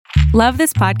Love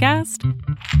this podcast?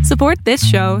 Support this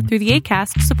show through the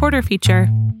Acast supporter feature.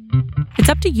 It's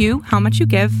up to you how much you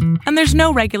give, and there's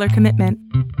no regular commitment.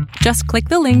 Just click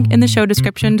the link in the show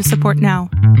description to support now.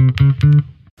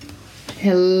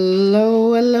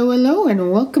 Hello, and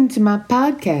welcome to my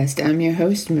podcast. I'm your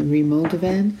host, Marie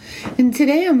Moldovan, and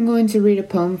today I'm going to read a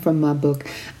poem from my book,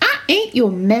 I Ain't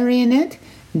Your Marionette,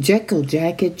 Jekyll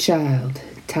Jacket Child,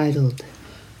 titled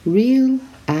Real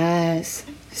Eyes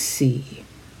See.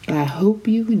 I hope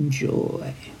you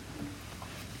enjoy.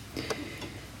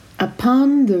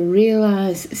 Upon the real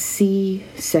eyes sea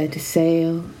set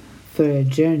sail, for a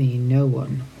journey no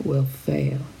one will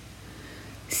fail.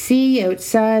 See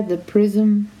outside the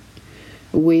prism,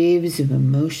 waves of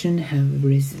emotion have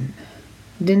risen.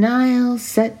 Denial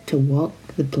set to walk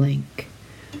the plank,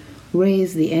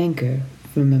 raise the anchor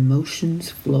from emotion's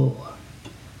floor.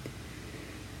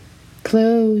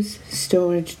 Close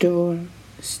storage door,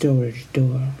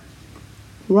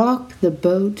 rock the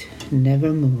boat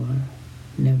nevermore,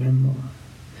 nevermore.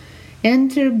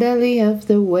 Enter belly of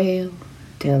the whale,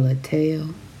 tell a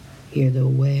tale, hear the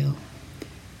whale.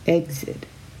 Exit,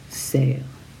 sail.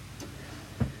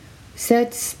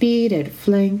 Set speed at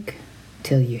flank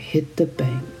till you hit the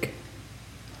bank.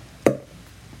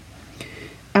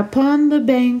 Upon the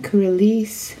bank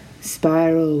release,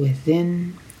 spiral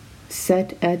within,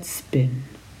 set at spin.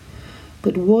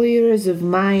 But warriors of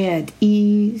my at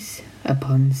ease,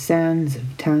 upon sands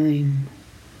of time,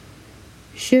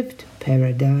 shift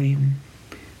paradigm,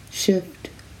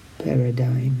 shift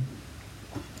paradigm.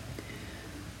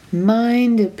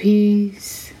 Mind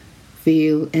appease,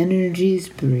 feel energies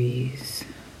breeze.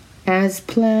 As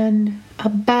planned, a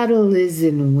battle is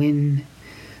in win.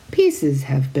 Pieces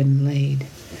have been laid,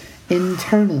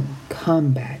 internal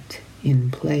combat in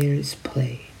players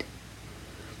played.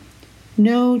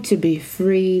 Know to be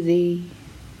free thee,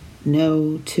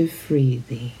 know to free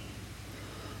thee.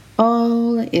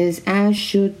 All is as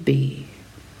should be.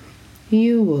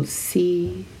 You will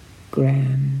see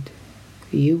grand,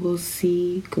 you will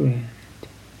see grand,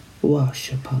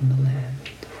 wash upon the land.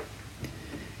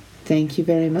 Thank you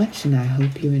very much, and I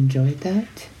hope you enjoyed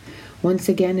that. Once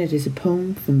again, it is a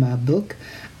poem from my book,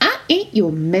 I Ain't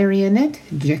Your Marionette,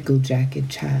 Jekyll Jacket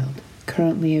Child.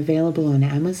 Currently available on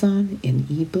Amazon in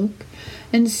ebook,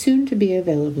 and soon to be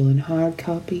available in hard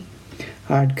copy,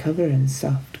 hardcover, and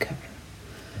softcover.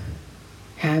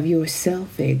 Have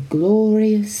yourself a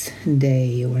glorious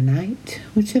day or night,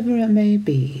 whichever it may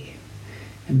be,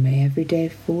 and may every day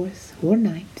forth or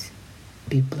night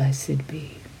be blessed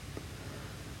be.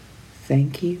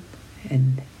 Thank you,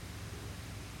 and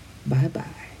bye-bye.